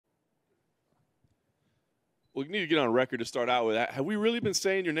Well, you need to get on record to start out with that. Have we really been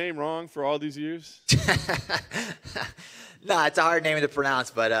saying your name wrong for all these years? No, it's a hard name to pronounce,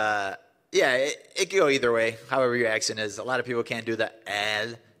 but yeah, it can go either way, however your accent is. A lot of people can't do the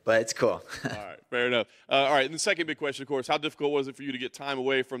L, but it's cool. All right, fair enough. All right, and the second big question, of course, how difficult was it for you to get time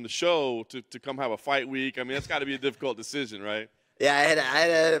away from the show to come have a fight week? I mean, that's got to be a difficult decision, right? Yeah, I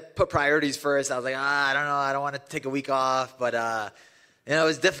had to put priorities first. I was like, I don't know, I don't want to take a week off, but you know, it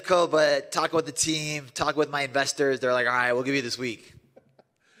was difficult. But talking with the team, talking with my investors, they're like, all right, we'll give you this week.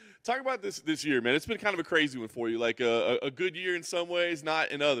 Talk about this year, man. It's been kind of a crazy one for you, like a good year in some ways, not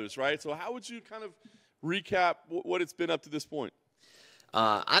in others, right? So how would you kind of recap what it's been up to this point?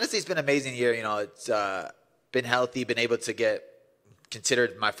 Honestly, it's been an amazing year. You know, it's been healthy, been able to get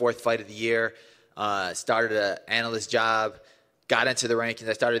considered my fourth fight of the year. Started an analyst job, got into the rankings.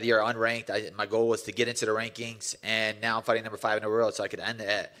 I started the year unranked. My goal was to get into the rankings, and now I'm fighting number 5 in the world, so I could end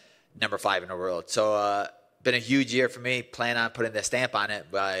at number 5 in the world. So been a huge year for me. Plan on putting the stamp on it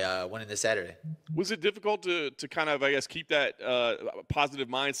by winning this Saturday. Was it difficult to kind of, I guess, keep that positive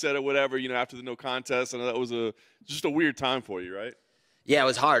mindset or whatever, you know, after the no contest? I know that was just a weird time for you, right? Yeah, it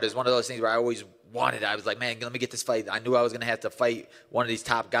was hard. It was one of those things where I always wanted. I was like, man, let me get this fight. I knew I was going to have to fight one of these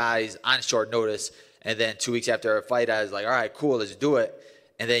top guys on short notice. And then 2 weeks after a fight, I was like, all right, cool, let's do it.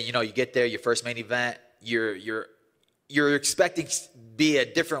 And then, you know, you get there, your first main event, you're expecting to be a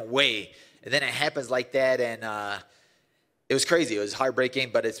different way. And then it happens like that, and it was crazy. It was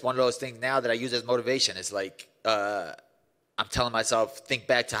heartbreaking, but it's one of those things now that I use as motivation. It's like I'm telling myself, think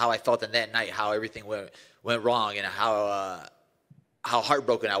back to how I felt in that night, how everything went wrong, and how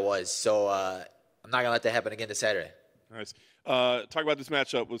heartbroken I was. So I'm not going to let that happen again this Saturday. Nice. Talk about this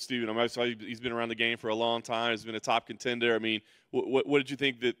matchup with Stephen. I saw he's been around the game for a long time. He's been a top contender. I mean, what did you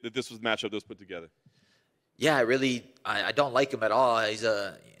think that this was a matchup that was put together? Yeah, I don't like him at all. He's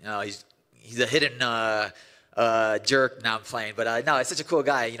a hidden jerk. Now I'm playing, but no, it's such a cool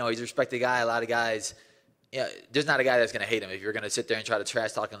guy. You know, he's a respected guy. A lot of guys, yeah, there's not a guy that's gonna hate him. If you're gonna sit there and try to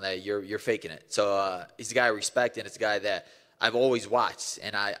trash talk him, that you're faking it. So he's a guy I respect, and it's a guy that I've always watched.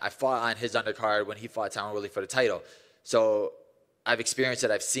 And I fought on his undercard when he fought Tyron Woodley for the title. So I've experienced it.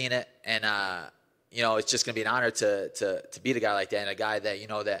 I've seen it, and you know, it's just gonna be an honor to beat a guy like that, and a guy that, you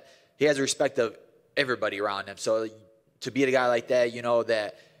know, that he has the respect of everybody around him. So to beat a guy like that, you know,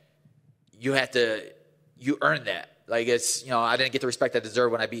 that you earn that. Like, it's, you know, I didn't get the respect I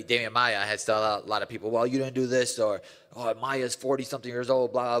deserved when I beat Damian Maia. I had still a lot of people, well, you didn't do this, or, oh, Maia's 40-something years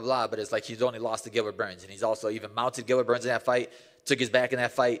old, blah, blah, blah. But it's like he's only lost to Gilbert Burns, and he's also even mounted Gilbert Burns in that fight, took his back in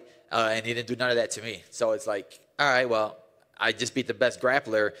that fight, and he didn't do none of that to me. So it's like, all right, well, I just beat the best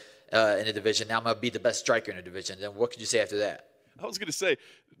grappler in the division. Now I'm going to beat the best striker in the division. Then what could you say after that? I was going to say,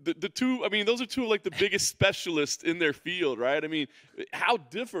 the two, I mean, those are two of like the biggest specialists in their field, right? I mean, how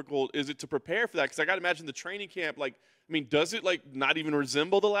difficult is it to prepare for that? Because I got to imagine the training camp, like, I mean, does it like not even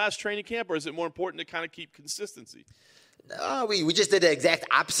resemble the last training camp, or is it more important to kind of keep consistency? No, we just did the exact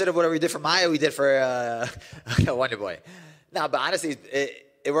opposite of whatever we did for Maia, we did for Wonderboy. No, but honestly,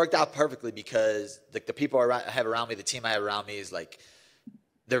 it worked out perfectly because the people I have around me, the team I have around me is like,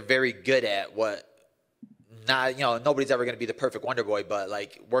 they're very good at what. Not, you know, nobody's ever going to be the perfect Wonder Boy, but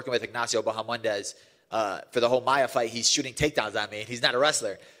like working with Ignacio Bahamondes for the whole Maia fight, he's shooting takedowns on me, and he's not a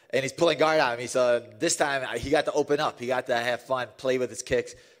wrestler, and he's pulling guard on me. So this time he got to open up, he got to have fun, play with his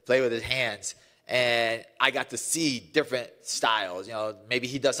kicks, play with his hands, and I got to see different styles. You know, maybe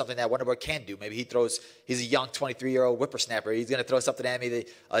he does something that Wonder Boy can do. Maybe he's a young 23-year-old whippersnapper. He's going to throw something at me,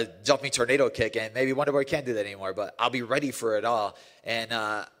 a jumping tornado kick, and maybe Wonder Boy can't do that anymore. But I'll be ready for it all,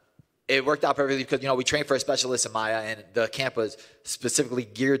 and it worked out perfectly because, you know, we trained for a specialist in Maia, and the camp was specifically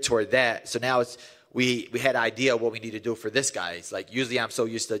geared toward that. So now we had an idea of what we need to do for this guy. It's like, usually I'm so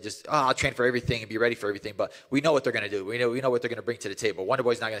used to just, I'll train for everything and be ready for everything. But we know what they're going to do. We know what they're going to bring to the table. Wonder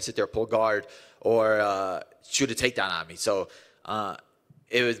Boy's not going to sit there, pull guard, or shoot a takedown on me. So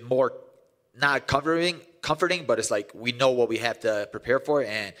it was more not comforting, but it's like we know what we have to prepare for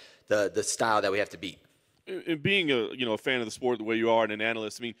and the style that we have to beat. And being a fan of the sport the way you are and an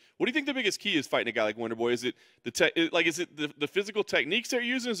analyst, I mean, what do you think the biggest key is fighting a guy like Wonderboy? Is it the physical techniques they're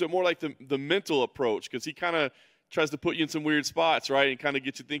using? Is it more like the mental approach? Because he kind of tries to put you in some weird spots, right, and kind of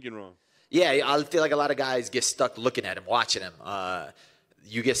get you thinking wrong. Yeah, I feel like a lot of guys get stuck looking at him, watching him.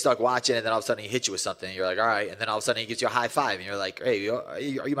 You get stuck watching, and then all of a sudden he hits you with something. And you're like, all right. And then all of a sudden he gives you a high five, and you're like, hey, are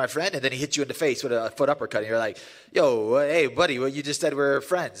you my friend? And then he hits you in the face with a foot uppercut, and you're like, yo, hey, buddy, well, you just said we're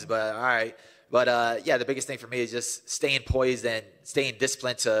friends, but all right. But, yeah, the biggest thing for me is just staying poised and staying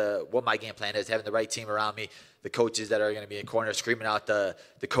disciplined to what my game plan is, having the right team around me, the coaches that are going to be in corner screaming out the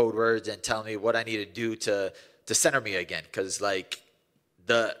code words and telling me what I need to do to center me again. Because, like,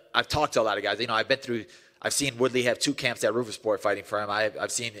 I've talked to a lot of guys. You know, I've been through I've seen Woodley have 2 camps at Rufus Sport fighting for him.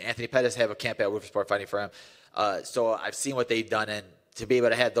 I've seen Anthony Pettis have a camp at Rufus Sport fighting for him. So I've seen what they've done, and to be able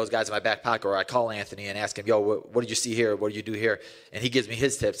to have those guys in my back pocket, or I call Anthony and ask him, yo, what did you see here? What did you do here? And he gives me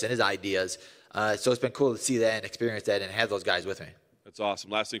his tips and his ideas. So it's been cool to see that and experience that and have those guys with me. That's awesome.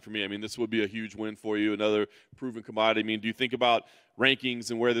 Last thing for me, I mean, this would be a huge win for you, another proven commodity. I mean, do you think about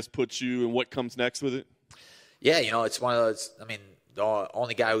rankings and where this puts you and what comes next with it? Yeah, it's one of those, I mean, the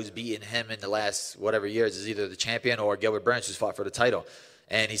only guy who's beaten him in the last whatever years is either the champion or Gilbert Burns, who's fought for the title.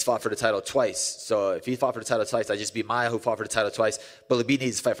 And he's fought for the title twice. So if he fought for the title twice, I just beat Maya, who fought for the title twice. But Labib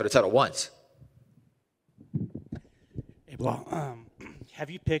needs to fight for the title once. Hey, Belal, have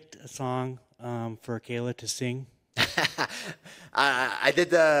you picked a song for Kayla to sing? I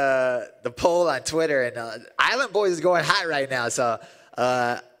did the poll on Twitter, and Island Boys is going hot right now. So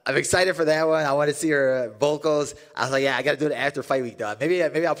I'm excited for that one. I want to see her vocals. I was like, yeah, I got to do it after fight week, though. Maybe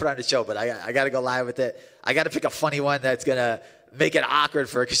I'll put on the show, but I got to go live with it. I got to pick a funny one that's going to make it awkward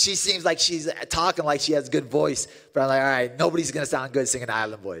for her, because she seems like she's talking like she has a good voice. But I'm like, all right, nobody's going to sound good singing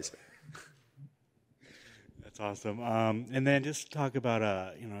Island Boys. That's awesome. And then just talk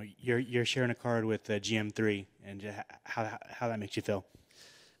about, you're sharing a card with GM3 and how that makes you feel.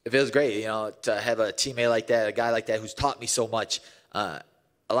 It feels great, to have a teammate like that, a guy like that who's taught me so much. A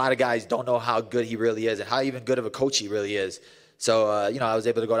lot of guys don't know how good he really is and how even good of a coach he really is. So, I was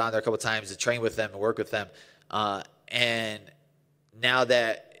able to go down there a couple of times to train with them and work with them. And now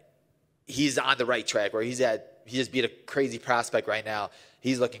that he's on the right track, where he just beat a crazy prospect right now.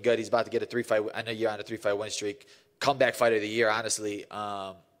 He's looking good. He's about to get a 3-fight. I know you're on a 3-fight win streak. Comeback fighter of the year, honestly.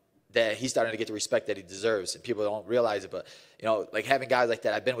 That he's starting to get the respect that he deserves, and people don't realize it. But like having guys like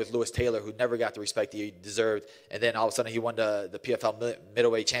that, I've been with Lewis Taylor, who never got the respect he deserved, and then all of a sudden he won the PFL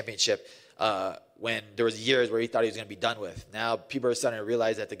middleweight championship when there was years where he thought he was going to be done with. Now people are starting to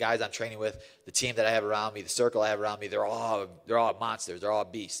realize that the guys I'm training with, the team that I have around me, the circle I have around me, they're all monsters, they're all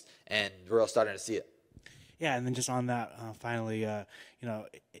beasts, and we're all starting to see it. Yeah, and then just on that, finally,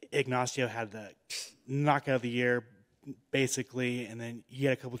 Ignacio had the knockout of the year, basically, and then you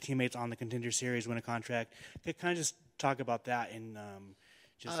had a couple teammates on the Contender Series win a contract. Could kind of just talk about that and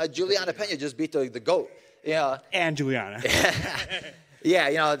Juliana Pena just beat the GOAT. And Juliana.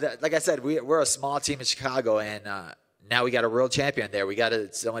 Yeah, like I said, we're a small team in Chicago, and now we got a world champion there. We got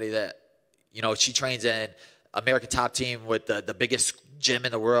somebody that, she trains in American Top Team with the biggest gym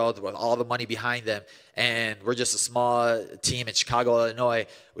in the world with all the money behind them. And we're just a small team in Chicago, Illinois.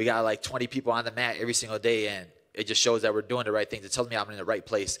 We got like 20 people on the mat every single day, and it just shows that we're doing the right things. It tells me I'm in the right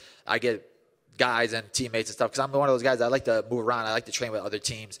place. I get guys and teammates and stuff, because I'm one of those guys that I like to move around. I like to train with other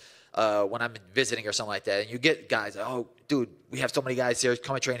teams when I'm visiting or something like that. And you get guys, oh, dude, we have so many guys here.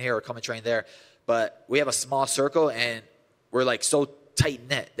 Come and train here or come and train there. But we have a small circle, and we're like so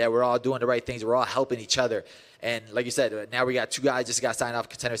tight-knit that we're all doing the right things. We're all helping each other. And like you said, now we got 2 guys just got signed off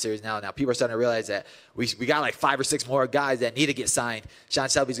Contender Series now. Now people are starting to realize that we got like 5 or 6 more guys that need to get signed. Sean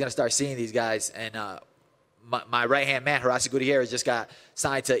Shelby's going to start seeing these guys. And my right-hand man, Horacio Gutierrez, just got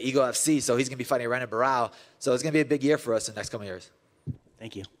signed to Eagle FC, so he's going to be fighting Renan Barao. So it's going to be a big year for us in the next couple of years.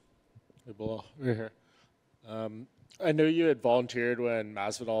 Thank you. Hey, Belal, we're here. I know you had volunteered when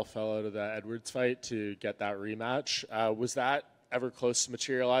Masvidal fell out of the Edwards fight to get that rematch. Was that ever close to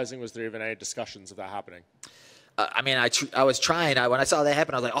materializing? Was there even any discussions of that happening? I was trying. When I saw that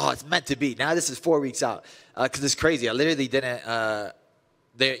happen, I was like, oh, it's meant to be. Now this is 4 weeks out, because it's crazy. I literally didn't.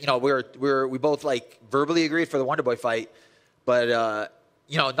 We both like verbally agreed for the Wonderboy fight, but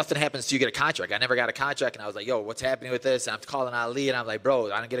nothing happens till you get a contract. I never got a contract, and I was like, yo, what's happening with this? And I'm calling Ali, and I'm like,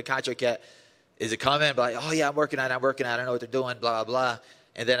 bro, I didn't get a contract yet. Is it coming? But like, oh yeah, I'm working on it. I don't know what they're doing. Blah blah blah.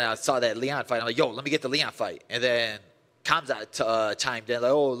 And then I saw that Leon fight. I'm like, yo, let me get the Leon fight. And then Kamzat chimed in,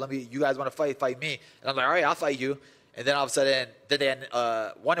 like, oh, you guys want to fight me? And I'm like, all right, I'll fight you. And then all of a sudden,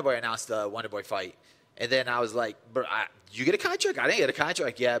 Wonderboy announced the Wonderboy fight. And then I was like, bro, did you get a contract? I didn't get a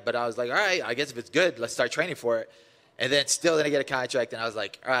contract yet, but I was like, all right, I guess if it's good, let's start training for it. And then still didn't get a contract, and I was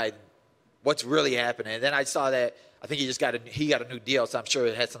like, all right, what's really happening? And then I saw that I think he got a new deal, so I'm sure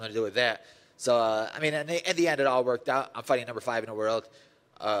it had something to do with that. So, in the end, it all worked out. I'm fighting number 5 in the world,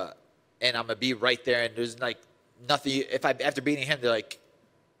 and I'm going to be right there, and there's like nothing. After beating him, they're like,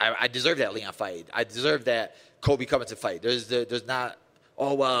 I deserve that Leon fight. I deserve that Colby Covington fight. There's not,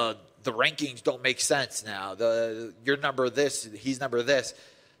 oh, well, the rankings don't make sense now. You're number this, he's number this.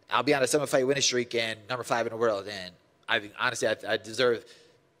 I'll be on a 7-fight winning streak and number 5 in the world, and I deserve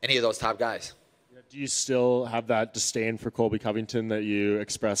any of those top guys. Do you still have that disdain for Colby Covington that you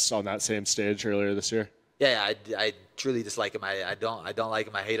expressed on that same stage earlier this year? Yeah, I truly dislike him. I don't like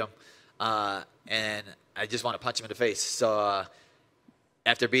him. I hate him, and I just want to punch him in the face. So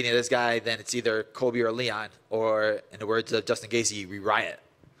after beating this guy, then it's either Colby or Leon, or in the words of Justin Gaethje, we riot.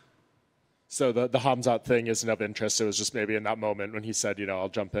 So the Hamzat thing isn't of interest. It was just maybe in that moment when he said, you know, I'll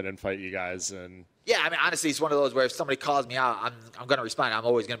jump in and fight you guys. And yeah, I mean, honestly, it's one of those where if somebody calls me out, I'm going to respond. I'm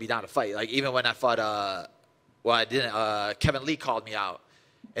always going to be down to fight. Like, even when I fought, I didn't. Kevin Lee called me out.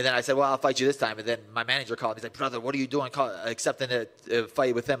 And then I said, well, I'll fight you this time. And then my manager called me. He's like, brother, what are you doing accepting a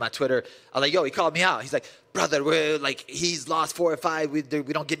fight with him on Twitter? I was like, yo, he called me out. He's like, brother, we're like, he's lost 4 or 5. We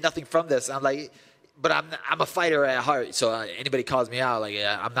don't get nothing from this. I'm like, but I'm a fighter at heart. So anybody calls me out, like,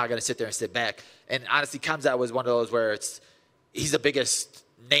 I'm not going to sit there and sit back. And honestly, Khamzat was one of those where he's the biggest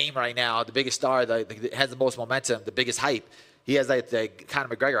name right now, the biggest star, has the most momentum, the biggest hype. He has like the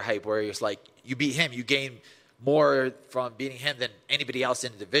Conor McGregor hype where it's like, you beat him, you gain more from beating him than anybody else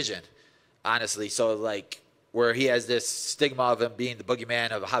in the division, honestly. So, like, where he has this stigma of him being the boogeyman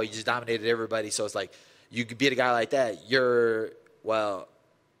of how he just dominated everybody. So it's like, you could beat a guy like that, you're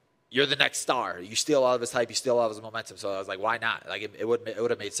the next star. You steal all of his hype, you steal all of his momentum. So I was like, why not? Like, it would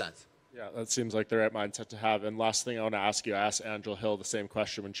have made sense. yeah, that seems like the right mindset to have. And last thing I want to ask you, I asked Angela Hill the same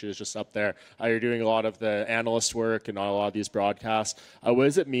question when she was just up there. You're doing a lot of the analyst work and on a lot of these broadcasts. What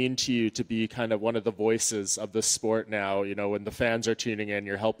does it mean to you to be kind of one of the voices of the sport now? You know, when the fans are tuning in,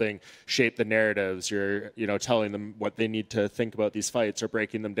 you're helping shape the narratives. You're, you know, telling them what they need to think about these fights or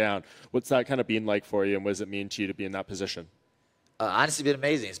breaking them down. What's that kind of been like for you, and what does it mean to you to be in that position? Honestly, been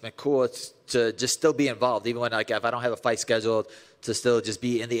amazing. It's been cool to just still be involved, even when, like, if I don't have a fight scheduled, to still just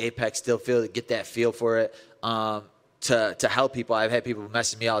be in the apex, still get that feel for it. To help people. I've had people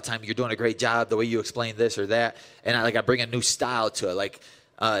message me all the time. You're doing a great job, the way you explain this or that, and I bring a new style to it. Like,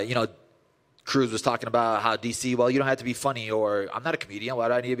 you know, Cruz was talking about how DC. Well, you don't have to be funny, or I'm not a comedian. Why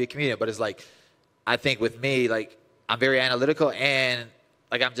do I need to be a comedian? But it's like, I think with me, like, I'm very analytical and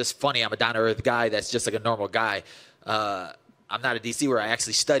like I'm just funny. I'm a down to earth guy that's just like a normal guy. I'm not a DC where I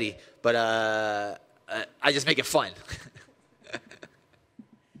actually study, but I just make it fun.